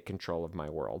trying to take control of my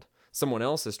world. Someone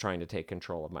else is trying to take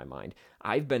control of my mind.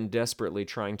 I've been desperately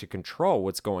trying to control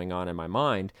what's going on in my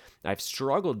mind. I've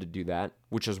struggled to do that,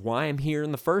 which is why I'm here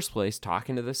in the first place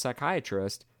talking to this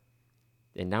psychiatrist.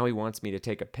 And now he wants me to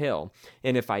take a pill.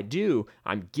 And if I do,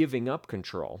 I'm giving up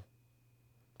control.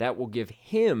 That will give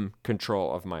him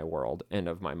control of my world and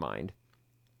of my mind.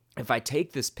 If I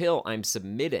take this pill, I'm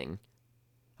submitting.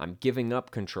 I'm giving up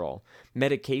control.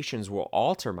 Medications will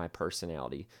alter my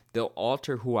personality. They'll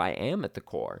alter who I am at the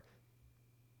core.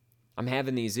 I'm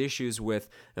having these issues with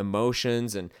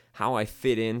emotions and how I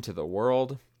fit into the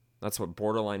world. That's what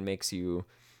borderline makes you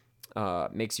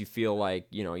feel like,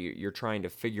 you're trying to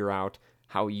figure out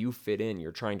how you fit in.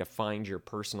 You're trying to find your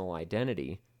personal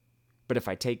identity. But if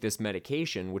I take this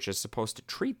medication, which is supposed to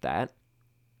treat that,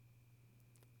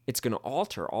 it's going to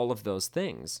alter all of those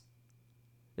things.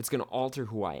 It's going to alter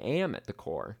who I am at the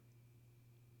core.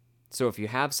 So if you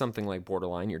have something like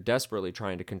borderline, you're desperately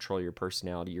trying to control your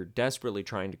personality. You're desperately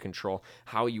trying to control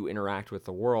how you interact with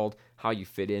the world, how you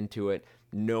fit into it,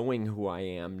 knowing who I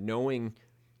am, knowing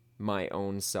my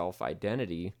own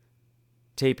self-identity.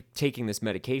 Taking this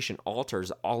medication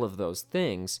alters all of those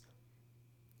things,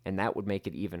 and that would make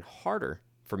it even harder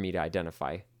for me to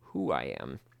identify who I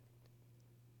am.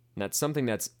 And that's something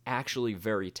that's actually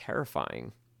very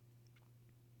terrifying.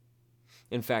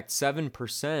 In fact,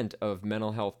 7% of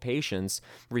mental health patients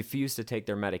refuse to take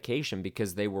their medication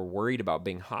because they were worried about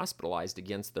being hospitalized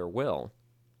against their will.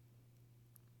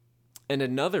 And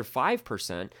another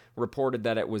 5% reported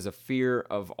that it was a fear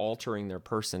of altering their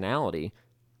personality,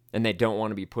 and they don't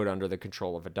want to be put under the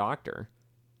control of a doctor.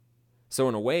 So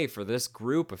in a way, for this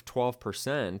group of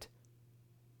 12%,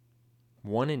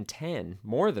 1 in 10,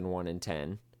 more than 1 in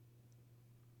 10,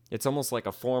 it's almost like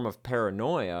a form of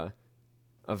paranoia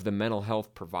of the mental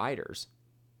health providers.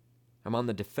 I'm on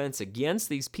the defense against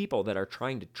these people that are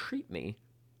trying to treat me.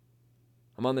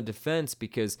 I'm on the defense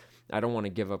because I don't want to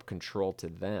give up control to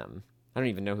them. I don't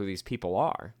even know who these people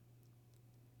are.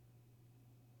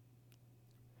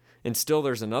 And still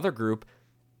there's another group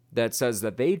that says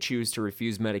that they choose to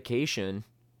refuse medication.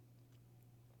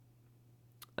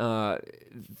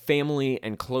 Family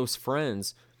and close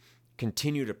friends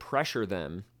continue to pressure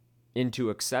them into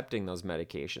accepting those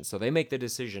medications. So they make the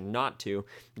decision not to.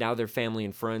 Now their family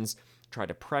and friends try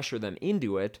to pressure them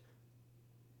into it,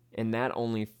 and that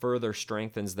only further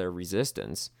strengthens their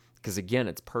resistance. Because again,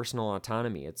 it's personal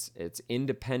autonomy, it's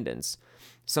independence.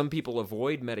 Some people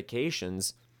avoid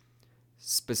medications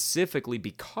specifically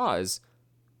because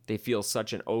they feel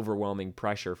such an overwhelming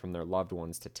pressure from their loved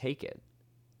ones to take it.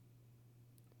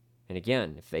 And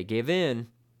again, if they give in,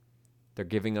 they're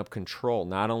giving up control,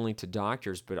 not only to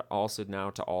doctors, but also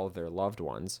now to all of their loved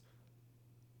ones.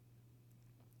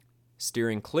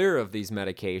 Steering clear of these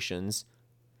medications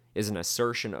is an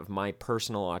assertion of my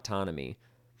personal autonomy.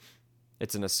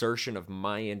 It's an assertion of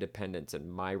my independence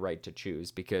and my right to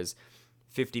choose, because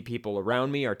 50 people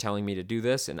around me are telling me to do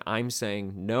this, and I'm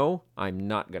saying, no, I'm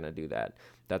not going to do that.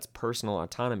 That's personal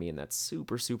autonomy, and that's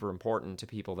super, super important to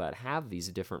people that have these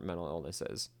different mental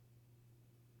illnesses.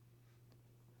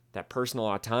 That personal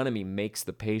autonomy makes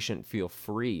the patient feel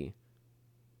free.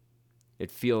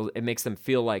 It makes them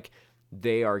feel like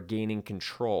they are gaining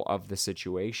control of the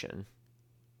situation.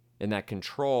 And that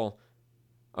control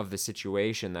of the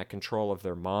situation, that control of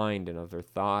their mind and of their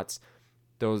thoughts,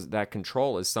 that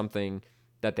control is something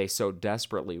that they so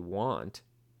desperately want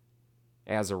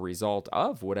as a result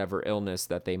of whatever illness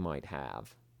that they might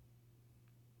have.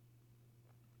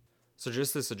 So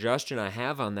just the suggestion I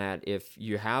have on that, if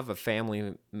you have a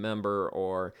family member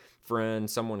or friend,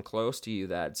 someone close to you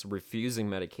that's refusing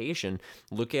medication,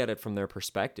 look at it from their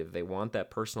perspective. They want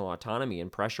that personal autonomy,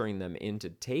 and pressuring them into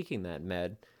taking that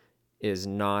med is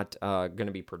not going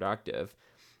to be productive.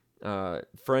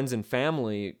 Friends and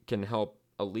family can help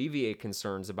alleviate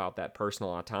concerns about that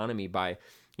personal autonomy by,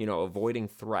 avoiding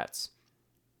threats.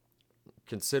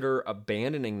 Consider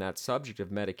abandoning that subject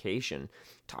of medication.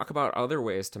 Talk about other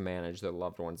ways to manage their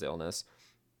loved one's illness.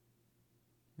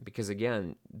 Because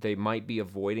again, they might be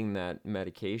avoiding that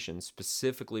medication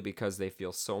specifically because they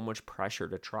feel so much pressure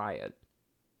to try it.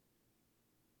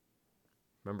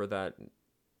 Remember that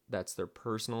that's their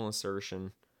personal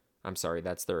assertion.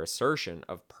 That's their assertion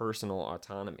of personal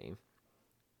autonomy.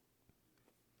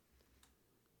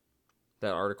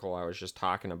 That article I was just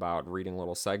talking about, reading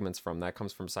little segments from, that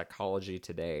comes from Psychology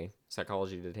Today,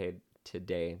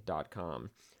 psychologytoday.com.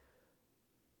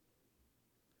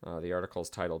 The article is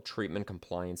titled Treatment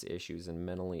Compliance Issues in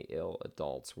Mentally Ill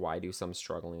Adults. Why do some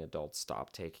struggling adults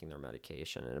stop taking their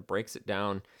medication? And it breaks it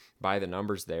down by the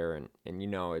numbers there. And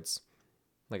it's,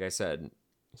 like I said,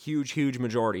 huge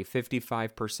majority,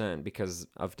 55%, because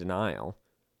of denial.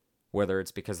 Whether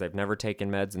it's because they've never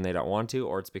taken meds and they don't want to,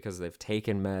 or it's because they've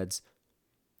taken meds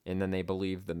and then they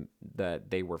believe that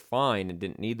they were fine and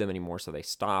didn't need them anymore, so they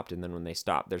stopped. And then when they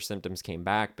stopped, their symptoms came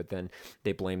back, but then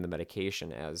they blame the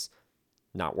medication as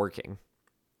not working.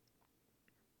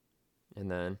 And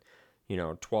then,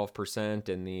 12%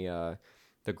 in the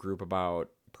group about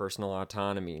personal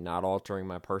autonomy, not altering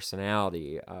my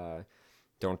personality,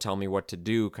 don't tell me what to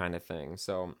do kind of thing.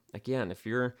 So again, if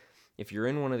you're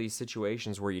in one of these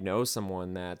situations where you know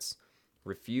someone that's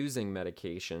refusing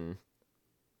medication,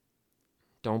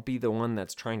 don't be the one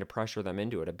that's trying to pressure them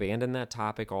into it. Abandon that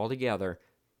topic altogether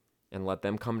and let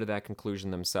them come to that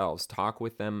conclusion themselves. Talk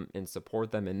with them and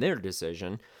support them in their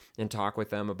decision, and talk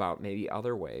with them about maybe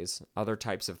other ways, other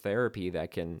types of therapy that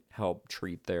can help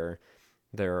treat their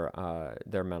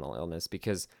mental illness.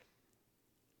 Because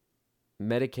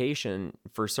medication,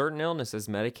 for certain illnesses,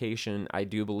 I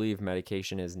do believe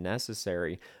medication is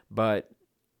necessary, but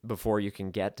before you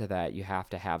can get to that, you have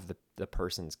to have the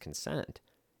person's consent.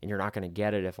 And you're not going to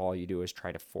get it if all you do is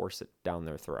try to force it down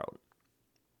their throat.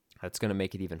 That's going to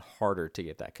make it even harder to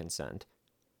get that consent.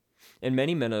 And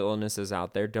many mental illnesses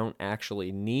out there don't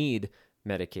actually need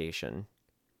medication.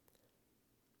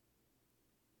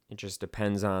 It just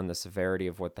depends on the severity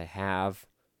of what they have,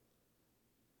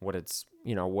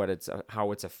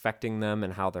 how it's affecting them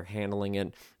and how they're handling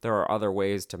it. There are other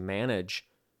ways to manage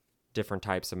different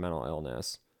types of mental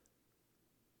illness.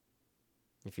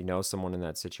 If you know someone in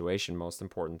that situation, most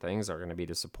important things are going to be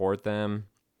to support them,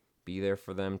 be there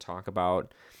for them, talk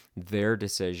about their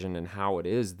decision and how it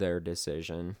is their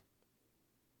decision,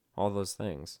 all those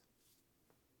things.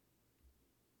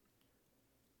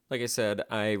 Like I said,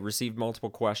 I received multiple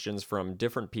questions from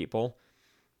different people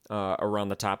around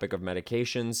the topic of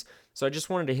medications. So I just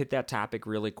wanted to hit that topic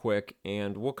really quick,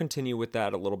 and we'll continue with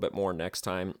that a little bit more next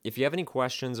time. If you have any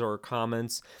questions or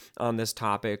comments on this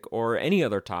topic or any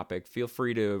other topic, feel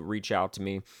free to reach out to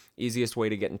me. Easiest way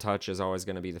to get in touch is always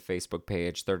going to be the Facebook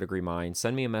page, Third Degree Mind.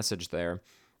 Send me a message there.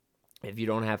 If you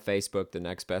don't have Facebook, the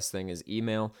next best thing is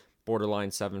email,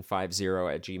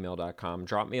 borderline750@gmail.com.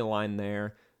 Drop me a line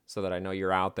there so that I know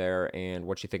you're out there and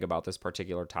what you think about this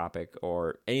particular topic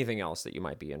or anything else that you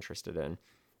might be interested in.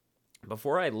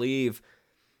 Before I leave,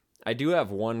 I do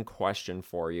have one question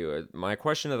for you. My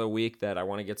question of the week that I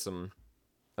want to get some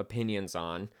opinions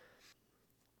on.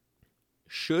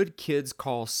 Should kids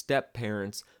call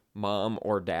step-parents mom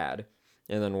or dad?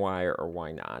 And then why or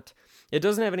why not? It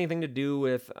doesn't have anything to do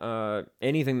with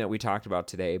anything that we talked about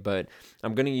today, but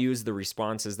I'm going to use the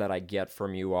responses that I get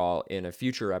from you all in a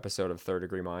future episode of Third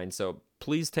Degree Mind. So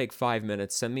please take 5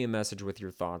 minutes, send me a message with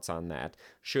your thoughts on that.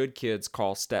 Should kids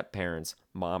call step-parents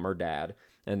mom or dad?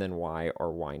 And then why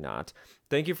or why not?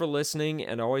 Thank you for listening,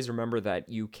 and always remember that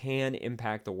you can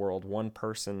impact the world one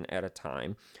person at a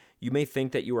time. You may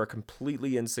think that you are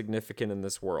completely insignificant in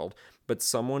this world, but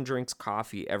someone drinks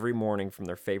coffee every morning from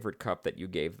their favorite cup that you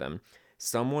gave them.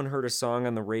 Someone heard a song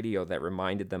on the radio that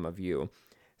reminded them of you.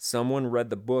 Someone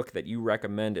read the book that you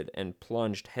recommended and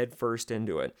plunged headfirst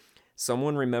into it.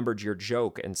 Someone remembered your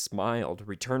joke and smiled,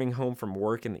 returning home from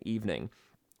work in the evening.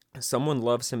 Someone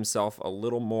loves himself a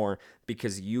little more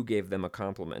because you gave them a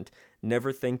compliment.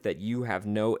 Never think that you have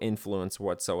no influence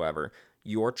whatsoever.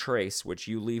 Your trace, which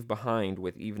you leave behind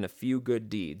with even a few good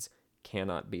deeds,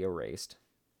 cannot be erased.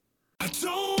 I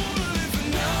don't live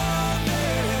for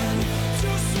nothing,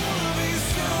 just wanna be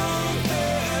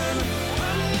something.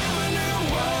 I never knew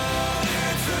what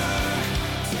it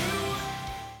took to.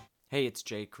 Hey, it's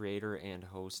Jay, creator and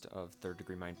host of Third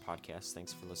Degree Mind Podcast.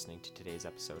 Thanks for listening to today's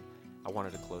episode. I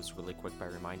wanted to close really quick by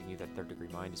reminding you that Third Degree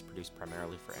Mind is produced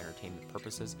primarily for entertainment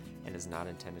purposes and is not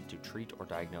intended to treat or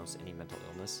diagnose any mental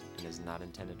illness and is not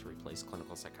intended to replace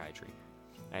clinical psychiatry.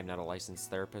 I am not a licensed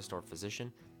therapist or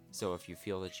physician, so if you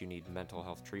feel that you need mental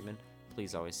health treatment,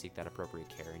 please always seek that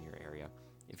appropriate care in your area.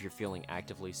 If you're feeling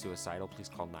actively suicidal, please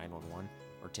call 911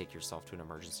 or take yourself to an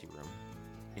emergency room.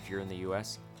 If you're in the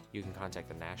U.S., you can contact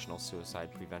the National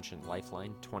Suicide Prevention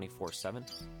Lifeline 24/7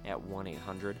 at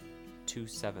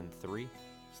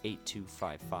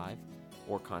 1-800-273-8255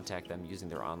 or contact them using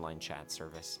their online chat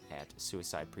service at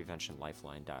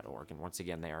suicidepreventionlifeline.org. And once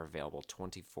again, they are available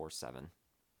 24/7.